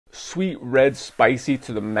sweet, red, spicy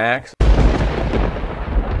to the max.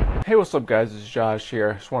 Hey, what's up guys, it's Josh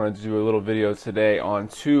here. Just wanted to do a little video today on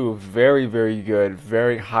two very good,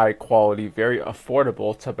 very high quality, very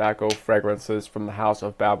affordable tobacco fragrances from the house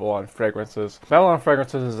of Babylon Fragrances. Babylon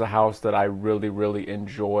Fragrances is a house that I really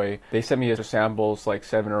enjoy. They sent me samples, like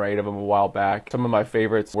 7 or 8 of them a while back. Some of my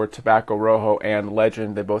favorites were Tobacco Rojo and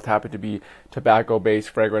Legend. They both happen to be tobacco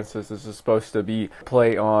based fragrances. This is supposed to be a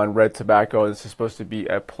play on Red Tobacco. This is supposed to be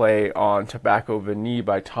a play on Tobacco Vanille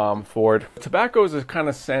by Tom Ford. Tobacco is a kind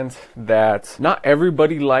of scent that not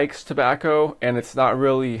everybody likes tobacco, and it's not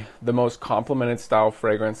really the most complimented style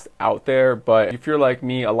fragrance out there, but if you're like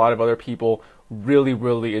me, a lot of other people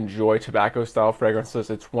really enjoy tobacco style fragrances.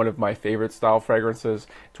 It's one of my favorite style fragrances.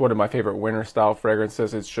 It's one of my favorite winter style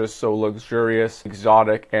fragrances. It's just so luxurious,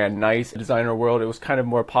 exotic, and nice. In the designer world, it was kind of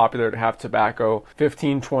more popular to have tobacco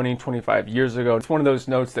 15, 20, 25 years ago. It's one of those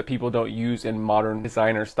notes that people don't use in modern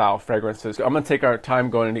designer style fragrances. So I'm gonna take our time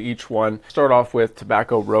going into each one. Start off with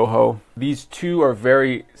Tobacco Rojo. These two are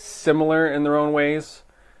very similar in their own ways,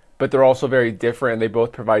 but they're also very different. They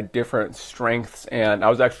both provide different strengths, and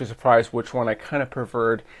I was actually surprised which one I kind of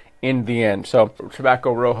preferred in the end. So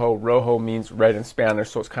Tobacco Rojo, Rojo means red in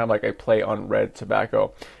Spanish, so it's kind of like a play on red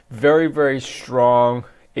tobacco. Very strong,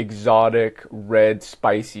 exotic, red,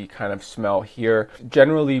 spicy kind of smell here.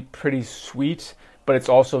 Generally pretty sweet, but it's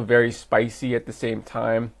also very spicy at the same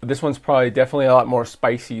time. This one's probably definitely a lot more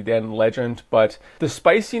spicy than Legend, but the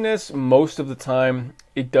spiciness most of the time,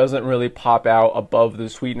 it doesn't really pop out above the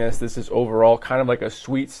sweetness. This is overall kind of like a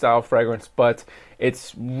sweet style fragrance, but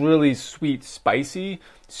it's really sweet spicy.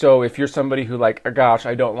 So if you're somebody who like, oh gosh,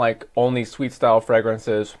 I don't like only sweet style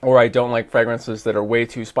fragrances, or I don't like fragrances that are way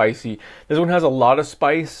too spicy, this one has a lot of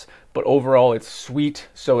spice, but overall it's sweet,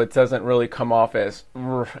 so it doesn't really come off as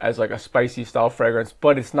like a spicy style fragrance,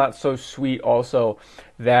 but it's not so sweet also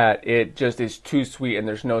that it just is too sweet and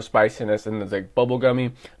there's no spiciness and it's like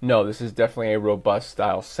bubblegummy. No, this is definitely a robust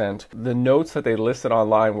style scent. The notes that they listed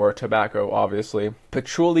online were tobacco, obviously,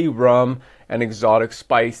 patchouli, rum, and exotic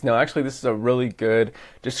spice. Now actually this is a really good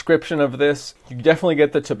description of this. You definitely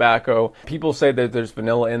get the tobacco. People say that there's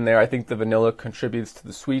vanilla in there. I think the vanilla contributes to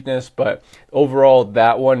the sweetness, but overall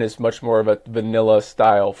that one is much more of a vanilla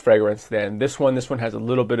style fragrance than this one. This one has a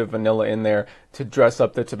little bit of vanilla in there to dress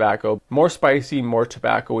up the tobacco. More spicy, more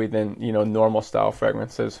tobacco-y than, you know, normal style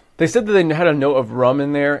fragrances. They said that they had a note of rum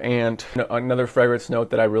in there, and another fragrance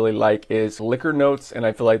note that I really like is liquor notes, and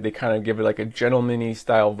I feel like they kind of give it like a gentleman-y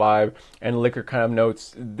style vibe, and liquor kind of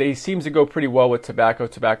notes. They seem to go pretty well with tobacco.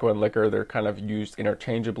 Tobacco and liquor, they're kind of used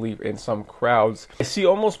interchangeably in some crowds. I see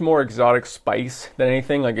almost more exotic spice than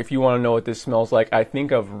anything. Like if you want to know what this smells like, I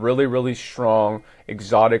think of really strong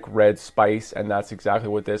exotic red spice, and that's exactly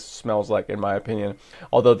what this smells like in my opinion.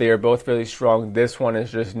 Although they are both really strong, this one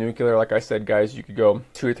is just nuclear. Like I said guys, you could go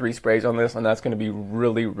 2 or 3 sprays on this and that's going to be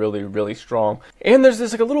really strong. And there's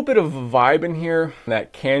this like a little bit of a vibe in here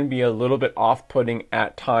that can be a little bit off-putting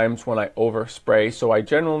at times when I overspray, so I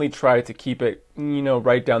generally try to keep it, you know,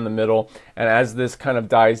 right down the middle. And as this kind of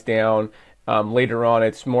dies down later on,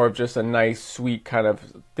 it's more of just a nice sweet kind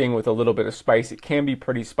of thing with a little bit of spice. It can be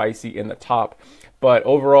pretty spicy in the top, but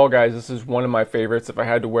overall guys, this is one of my favorites. If I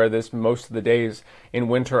had to wear this most of the days in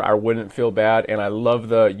winter, I wouldn't feel bad, and I love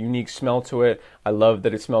the unique smell to it. I love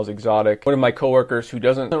that it smells exotic. One of my coworkers who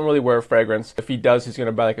doesn't really wear a fragrance, if he does, he's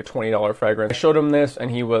gonna buy like a $20 fragrance. I showed him this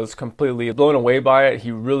and he was completely blown away by it.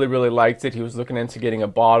 He really liked it. He was looking into getting a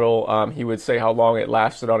bottle. He would say how long it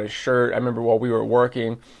lasted on his shirt. I remember while we were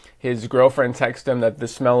working, his girlfriend texted him that the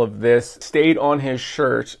smell of this stayed on his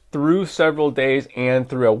shirt through several days and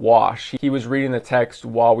through a wash. He was reading the text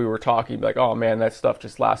while we were talking, like, oh man, that stuff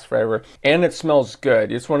just lasts forever. And it smells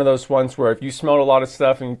good. It's one of those ones where if you smelled a lot of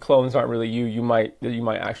stuff and clones aren't really you might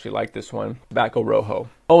actually like this one. Tobacco Rojo.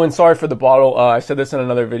 Oh, and sorry for the bottle. I said this in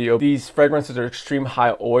another video. These fragrances are extreme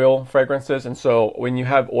high oil fragrances, and so when you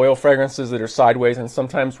have oil fragrances that are sideways, and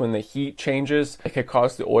sometimes when the heat changes, it can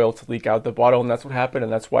cause the oil to leak out the bottle, and that's what happened,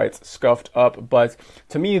 and that's why it's scuffed up. But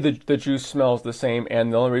to me, the juice smells the same,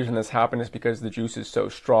 and the only reason this happened is because the juice is so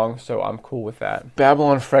strong, so I'm cool with that.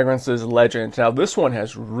 Babylon Fragrances Legend. Now this one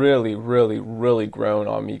has really grown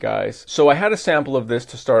on me, guys. So I had a sample of this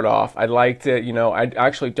to start off. I liked it. You know, I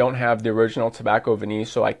actually don't have the original Tobacco Vanille,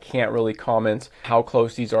 so I can't really comment how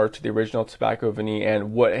close these are to the original Tobacco Vanille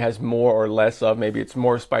and what it has more or less of. Maybe it's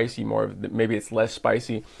more spicy, maybe it's less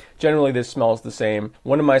spicy. Generally this smells the same.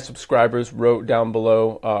 One of my subscribers wrote down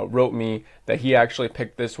below, wrote me that he actually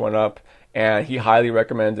picked this one up and he highly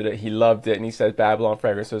recommended it. He loved it, and he said Babylon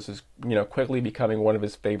Fragrances you know, quickly becoming one of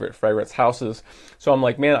his favorite fragrance houses. So I'm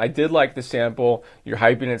like, man, I did like the sample. You're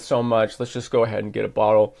hyping it so much. Let's just go ahead and get a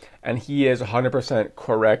bottle. And he is 100%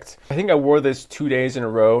 correct. I think I wore this 2 days in a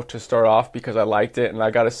row to start off because I liked it. And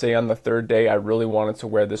I got to say, on the third day, I really wanted to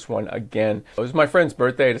wear this one again. It was my friend's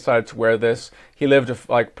birthday. I decided to wear this. He lived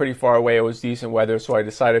like pretty far away. It was decent weather, so I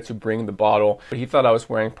decided to bring the bottle. But he thought I was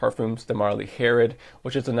wearing Parfums de Marly Herod,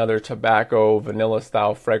 which is another tobacco vanilla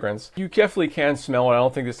style fragrance. You definitely can smell it. I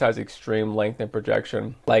don't think this has extreme length and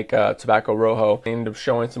projection like Tobacco Rojo. He ended up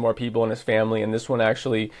showing some more people in his family, and this one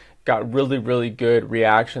actually got really good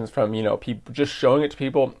reactions from, you know, people just showing it to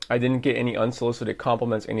people. I didn't get any unsolicited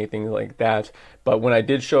compliments, anything like that. But when I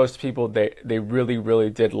did show it to people, they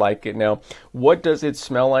really did like it. Now, what does it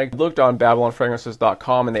smell like? I looked on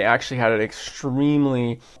BabylonFragrances.com and they actually had an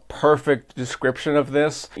extremely perfect description of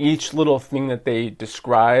this. Each little thing that they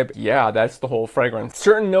describe, yeah, that's the whole fragrance.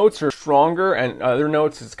 Certain notes are stronger and other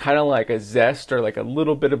notes is kind of like a zest or like a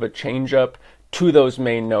little bit of a change up to those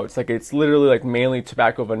main notes. Like it's literally like mainly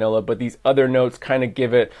tobacco vanilla, but these other notes kind of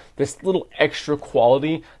give it this little extra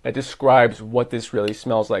quality that describes what this really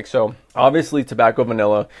smells like. So obviously tobacco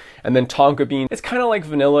vanilla, and then tonka bean. It's kind of like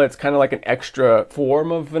vanilla. It's kind of like an extra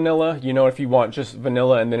form of vanilla. You know, if you want just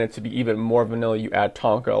vanilla and then it to be even more vanilla, you add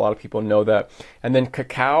tonka. A lot of people know that. And then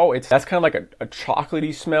cacao, that's kind of like a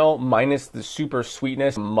chocolatey smell minus the super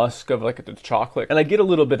sweetness, musk of like the chocolate. And I get a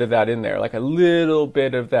little bit of that in there, like a little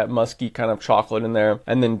bit of that musky kind of chocolate in there.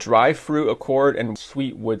 And then dry fruit accord and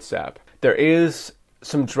sweet wood sap. There is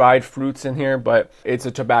some dried fruits in here, but it's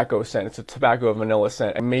a tobacco scent. It's a tobacco vanilla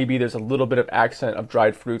scent. And maybe there's a little bit of accent of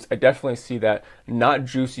dried fruits. I definitely see that. Not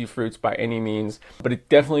juicy fruits by any means, but it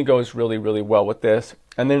definitely goes really well with this.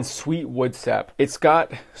 And then sweet wood sap. It's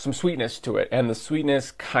got some sweetness to it, and the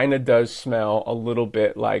sweetness kind of does smell a little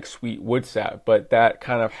bit like sweet wood sap, but that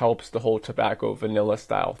kind of helps the whole tobacco vanilla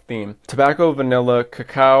style theme. Tobacco vanilla,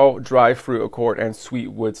 cacao, dry fruit accord, and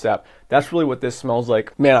sweet wood sap. That's really what this smells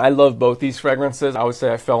like. Man, I love both these fragrances. I would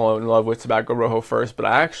say I fell in love with Tobacco Rojo first, but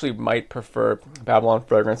I actually might prefer Babylon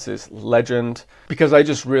Fragrances Legend because I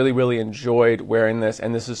just really enjoyed wearing this,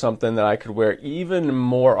 and this is something that I could wear even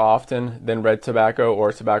more often than Red Tobacco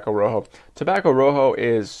or Tobacco Rojo. Tobacco Rojo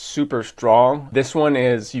is super strong. This one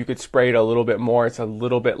is, you could spray it a little bit more. It's a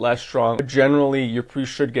little bit less strong. But generally, you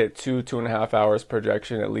should get 2.5 hours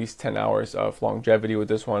projection, at least 10 hours of longevity with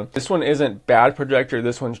this one. This one isn't bad projector.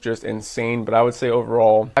 This one's just insane. But I would say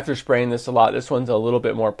overall, after spraying this a lot, this one's a little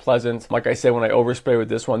bit more pleasant. Like I said, when I overspray with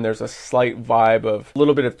this one, there's a slight vibe of a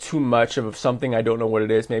little bit of too much of something. I don't know what it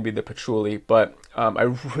is, maybe the patchouli. But I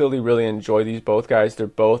really enjoy these both, guys. They're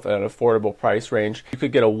both at an affordable price range. You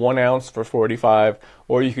could get a 1 ounce for $45,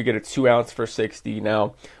 or you could get a 2 ounce for $60.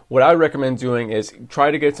 Now, what I recommend doing is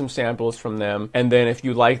try to get some samples from them, and then if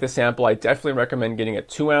you like the sample, I definitely recommend getting a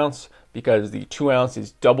 2 ounce, because the 2 ounce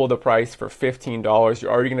is double the price for $15.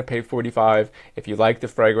 You're already going to pay $45. If you like the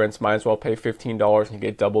fragrance, might as well pay $15 and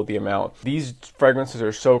get double the amount. These fragrances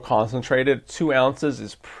are so concentrated. 2 ounces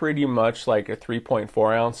is pretty much like a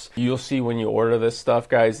 3.4 ounce. You'll see when you order this stuff,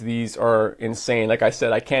 guys, these are insane. Like I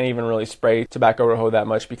said, I can't even really spray Tobacco Rojo that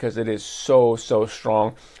much because it is so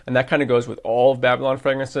strong. And that kind of goes with all of Babylon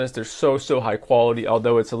fragrances. They're so high quality,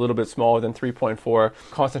 although it's a little bit smaller than 3.4.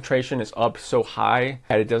 Concentration is up so high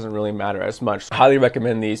that it doesn't really matter as much. I highly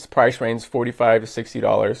recommend these. Price range $45 to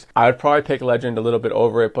 $60. I would probably pick Legend a little bit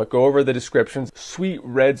over it, but go over the descriptions. Sweet,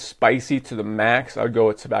 red, spicy to the max. I'd go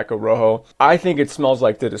with Tobacco Rojo. I think it smells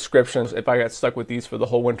like the descriptions. If I got stuck with these for the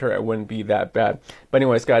whole winter, it wouldn't be that bad. But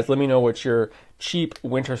anyways, guys, let me know what your cheap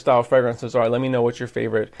winter style fragrances are. Let me know what your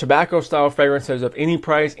favorite tobacco style fragrances of any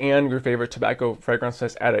price and your favorite tobacco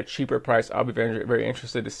fragrances at a cheaper price. I'll be very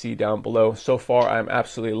interested to see down below. So far, I'm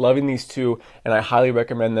absolutely loving these two, and I highly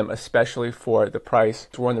recommend them, especially for the price.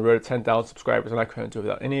 We're on the road to 10,000 subscribers, and I couldn't do it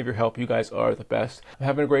without any of your help. You guys are the best. I'm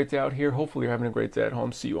having a great day out here. Hopefully you're having a great day at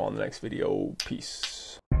home. See you all in the next video.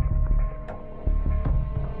 Peace.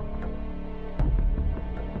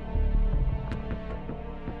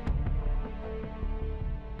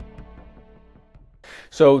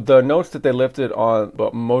 So the notes that they lifted on,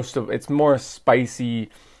 but most of it's more spicy.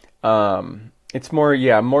 It's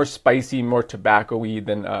more spicy, more tobacco-y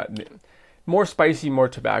than more spicy, more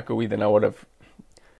tobacco-y than I would have